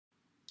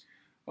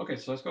Okay,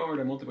 so let's go over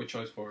the multiple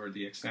choice for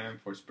the exam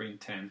for spring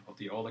 10 of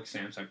the all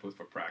exams I put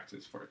for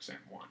practice for exam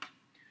 1.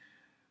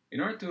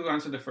 In order to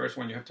answer the first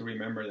one, you have to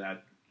remember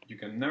that you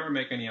can never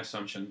make any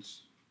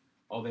assumptions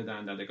other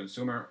than that the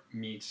consumer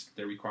meets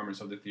the requirements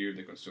of the theory of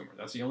the consumer.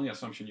 That's the only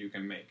assumption you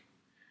can make.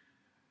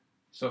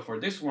 So for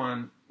this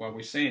one, what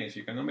we're saying is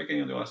you cannot make any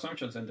of those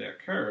assumptions, and the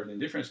curve, the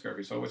indifference curve,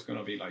 is always going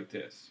to be like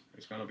this.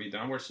 It's going to be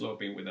downward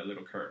sloping with a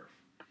little curve.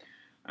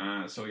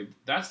 So if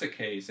that's the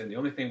case, then the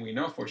only thing we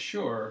know for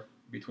sure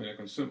between a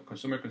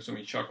consumer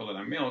consuming chocolate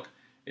and milk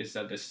is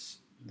that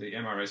the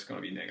MRS is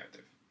going to be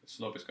negative. The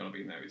slope is going to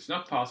be negative. It's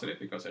not positive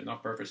because they're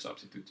not perfect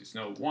substitutes. It's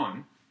no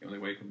 1. The only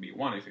way it could be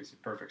 1 if it's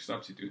perfect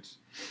substitutes.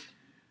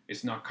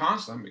 It's not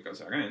constant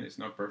because, again, it's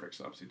not perfect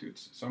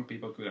substitutes. Some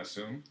people could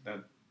assume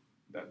that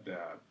the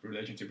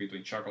relationship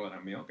between chocolate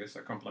and milk is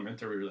a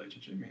complementary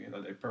relationship, meaning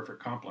that they're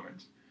perfect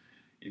complements.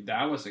 If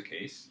that was the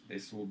case,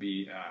 this will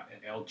be an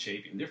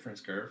L-shaped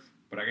indifference curve.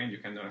 But again, you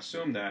cannot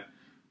assume that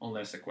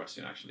unless the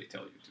question actually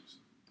tells you to.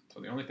 So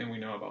the only thing we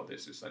know about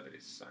this is that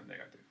it's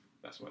negative.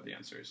 That's what the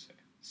answer is,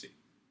 C.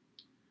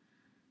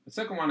 The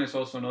second one is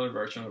also another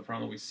version of the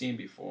problem we've seen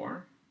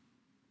before.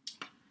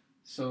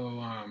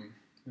 So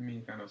let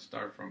me kind of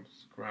start from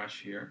scratch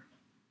here.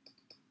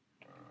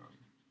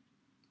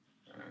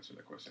 I answered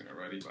the question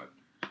already, but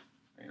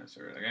I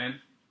answer it again.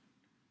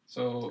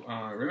 So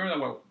remember that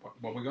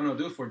what we're going to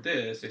do for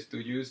this is to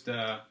use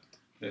the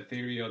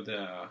theory of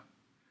the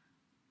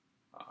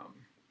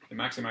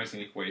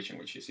maximizing equation,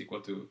 which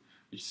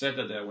said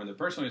that when the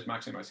person is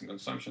maximizing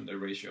consumption, the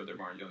ratio of their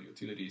marginal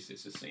utilities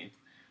is the same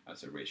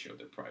as the ratio of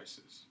the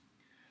prices.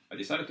 I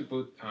decided to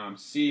put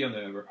C on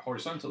the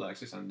horizontal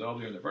axis and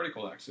W on the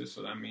vertical axis,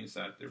 so that means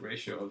that the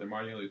ratio of the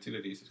marginal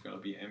utilities is going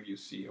to be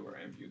MUC over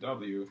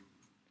MUW.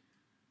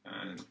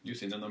 And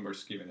using the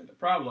numbers given in the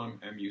problem,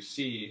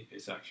 MUC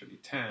is actually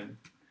 10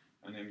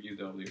 and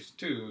MUW is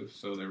 2,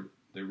 so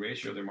the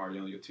ratio of the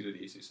marginal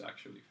utilities is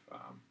actually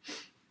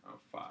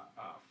 5.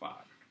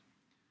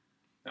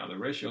 Now the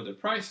ratio of the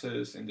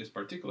prices in this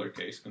particular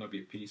case is going to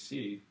be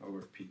PC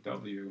over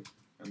PW,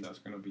 and that's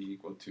going to be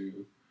equal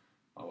to,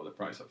 well, the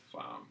price of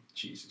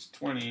cheese is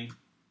 20,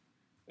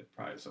 the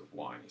price of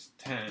wine is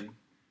 10,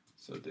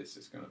 so this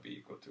is going to be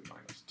equal to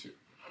 -2.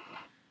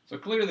 So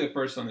clearly the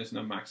person is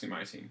not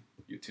maximizing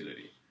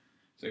utility.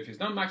 So if it's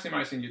not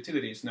maximizing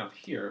utility, it's not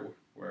here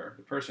where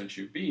the person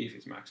should be if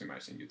it's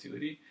maximizing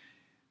utility.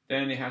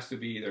 Then it has to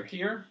be either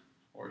here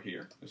or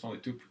here. There's only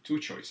two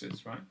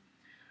choices, right?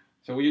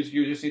 So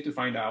you just need to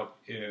find out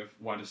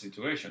what is the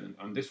situation. And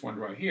on this one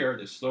right here,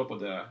 the slope of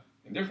the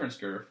indifference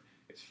curve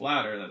is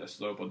flatter than the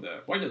slope of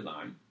the budget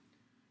line.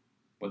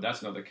 But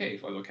that's not the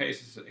case. Well, the case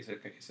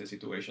is a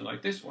situation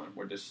like this one,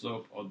 where the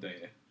slope of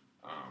the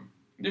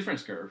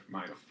indifference curve,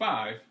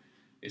 -5,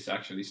 is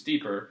actually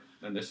steeper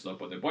than the slope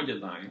of the budget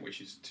line,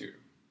 which is 2.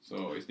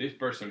 So if this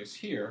person is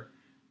here,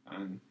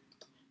 and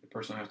the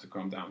person has to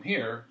come down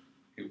here,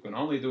 he can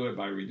only do it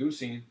by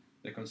reducing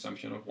the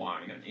consumption of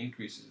wine and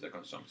increases the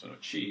consumption of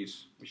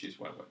cheese, which is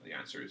what the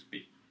answer is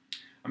B.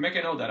 I'm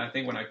making note that I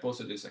think when I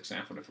posted this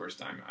exam for the first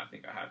time, I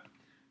think I had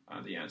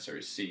the answer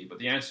is C, but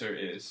the answer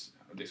is,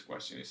 this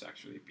question is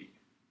actually B.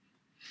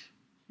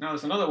 Now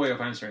there's another way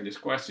of answering this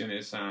question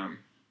is,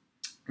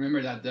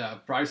 remember that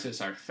the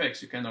prices are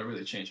fixed. You cannot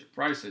really change the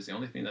prices. The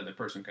only thing that the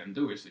person can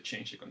do is to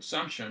change the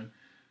consumption.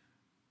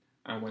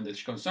 And when the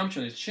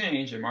consumption is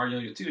changed, the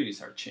marginal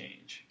utilities are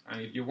changed.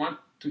 And if you want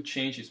to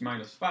change this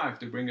 -5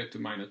 to bring it to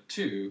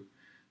 -2,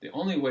 the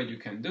only way you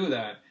can do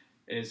that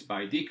is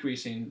by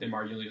decreasing the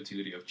marginal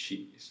utility of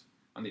cheese.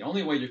 And the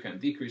only way you can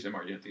decrease the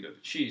marginal utility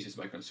of cheese is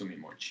by consuming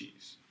more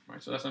cheese.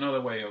 Right? So that's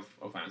another way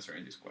of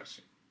answering this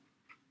question.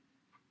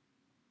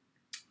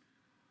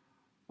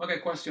 Okay,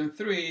 question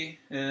 3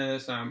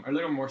 is a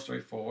little more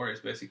straightforward.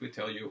 It's basically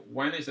tell you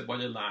when is the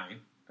budget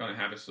line going to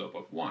have a slope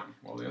of 1.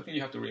 Well, the other thing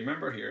you have to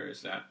remember here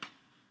is that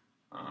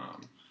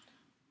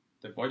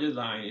the budget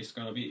line is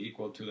going to be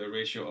equal to the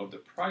ratio of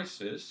the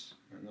prices.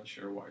 I'm not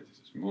sure why this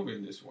is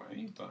moving this way,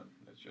 but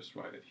let's just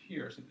write it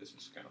here since this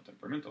is kind of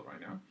temperamental right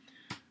now.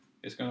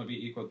 It's going to be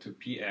equal to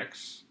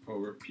PX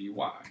over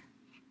PY.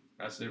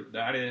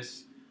 That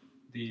is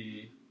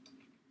the,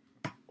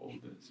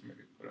 hold this,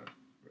 maybe put a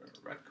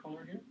red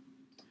color here.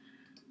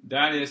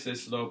 That is the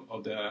slope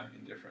of the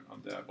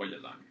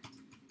budget line.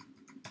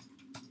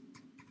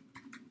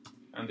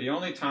 And the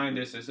only time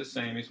this is the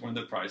same is when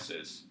the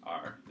prices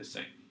are the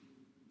same.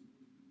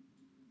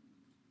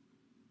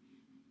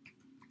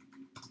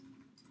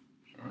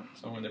 All right,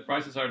 so when the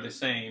prices are the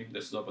same,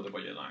 the slope of the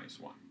budget line is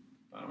 1.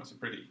 That was a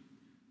pretty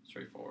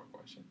straightforward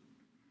question.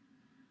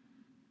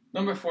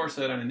 Number 4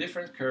 said an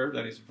indifference curve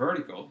that is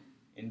vertical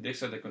indicates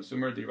that the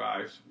consumer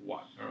derives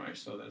what? All right,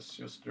 so let's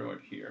just draw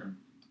it here.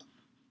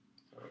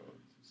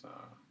 So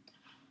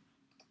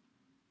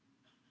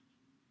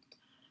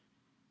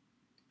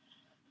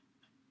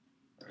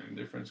it's an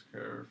indifference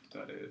curve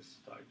that is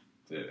like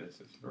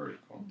this. It's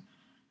vertical,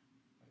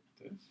 like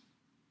this.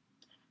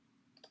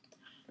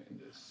 In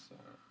this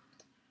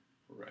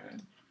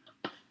red.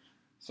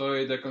 So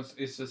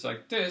it's just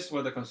like this,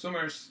 where the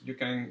consumers, you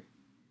can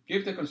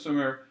give the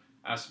consumer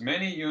as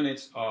many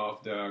units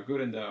of the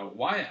good in the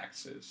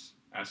y-axis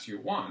as you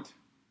want,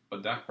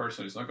 but that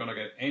person is not going to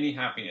get any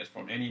happiness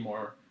from any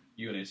more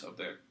units of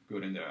the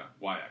good in the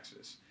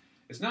y-axis.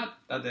 It's not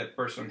that the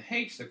person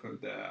hates the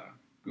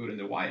good in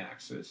the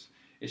y-axis,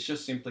 it's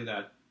just simply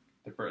that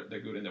the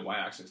good in the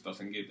y-axis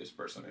doesn't give this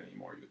person any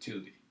more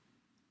utility.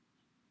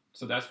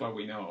 So that's what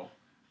we know.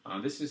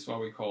 This is what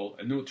we call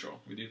a neutral.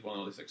 We did one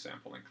of this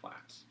example in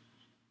class.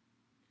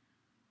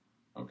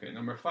 Okay,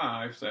 number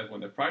 5 says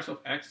when the price of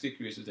X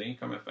decreases, the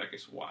income effect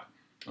is what?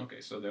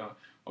 Okay, so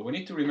what we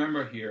need to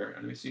remember here,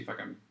 and let me see if I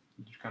can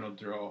kind of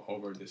draw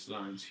over these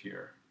lines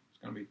here.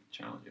 It's going to be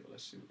challenging, but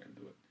let's see if we can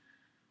do it.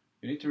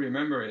 You need to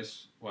remember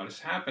is what is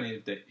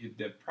happening if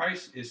the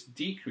price is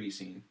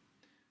decreasing,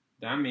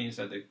 that means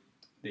that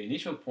the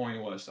initial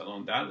point was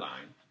along that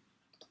line,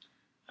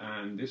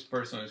 and this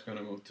person is going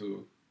to move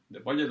to,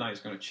 the budget line is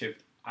going to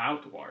shift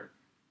outward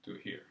to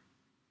here.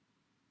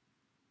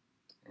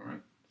 All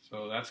right,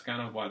 so that's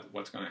kind of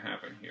what's going to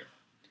happen here.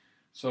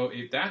 So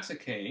if that's the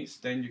case,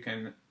 then you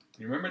can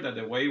remember that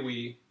the way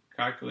we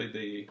calculate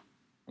the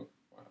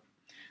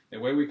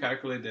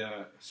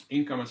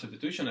income and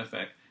substitution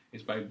effect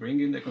is by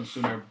bringing the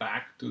consumer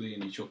back to the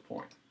initial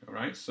point. All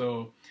right,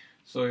 so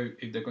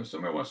if the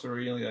consumer was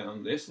originally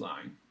on this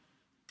line,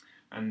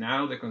 and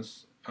now the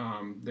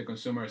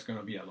consumer is going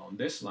to be along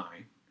this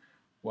line,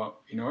 well,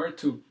 in order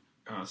to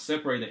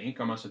separate the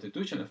income and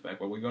substitution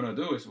effect, what we're going to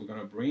do is we're going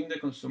to bring the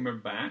consumer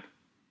back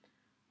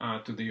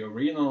to the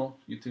original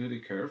utility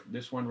curve,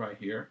 this one right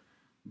here,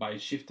 by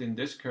shifting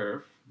this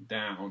curve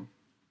down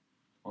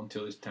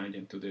until it's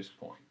tangent to this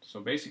point. So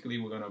basically,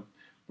 we're going to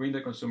bring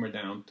the consumer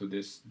down to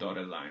this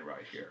dotted line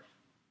right here.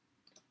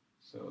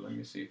 So let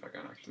me see if I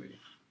can actually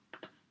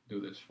do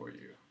this for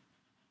you.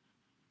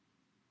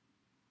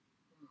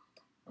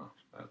 Oh,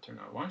 that turned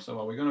out wrong. So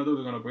what we're going to do,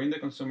 we're going to bring the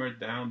consumer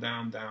down,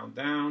 down, down,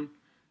 down,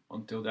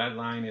 until that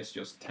line is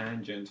just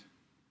tangent.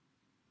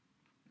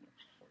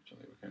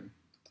 Unfortunately, we can.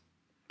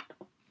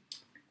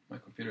 My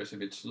computer is a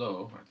bit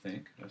slow, I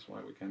think. That's why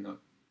we cannot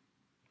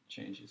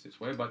change it this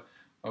way. But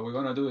what we're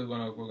going to do is we're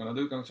going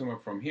to do consumer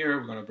from here.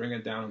 We're going to bring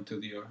it down to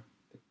the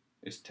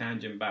is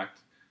tangent back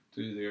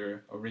to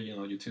their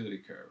original utility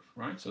curve,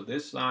 right? So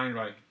this line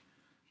right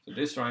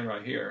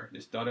here,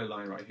 this dotted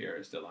line right here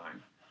is the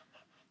line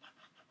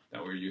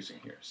that we're using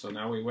here. So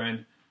now we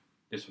went,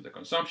 this was the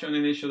consumption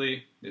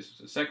initially, this was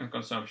the second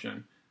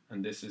consumption,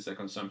 and this is the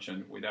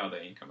consumption without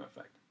the income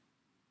effect.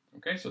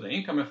 Okay, so the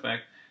income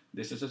effect,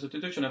 this is a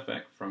substitution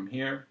effect from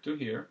here to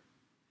here,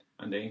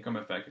 and the income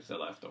effect is the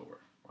leftover,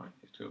 right?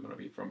 It's going to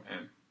be from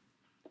M,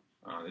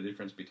 the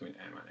difference between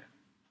M and M.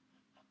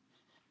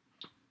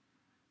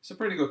 It's a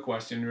pretty good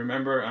question.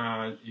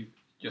 Remember, you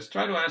just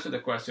try to answer the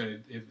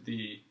question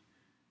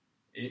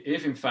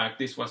if in fact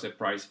this was a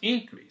price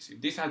increase. If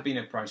this had been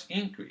a price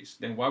increase,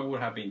 then what would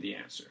have been the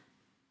answer?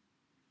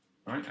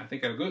 Right? I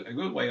think a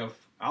good way of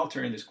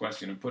altering this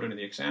question and put it in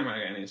the exam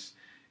again is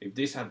if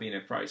this had been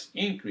a price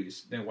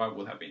increase, then what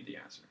would have been the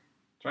answer?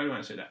 Try to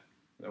answer that.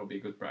 That would be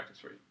a good practice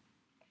for you.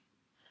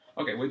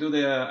 Okay, we'll do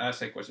the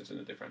essay questions in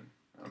a different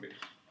video.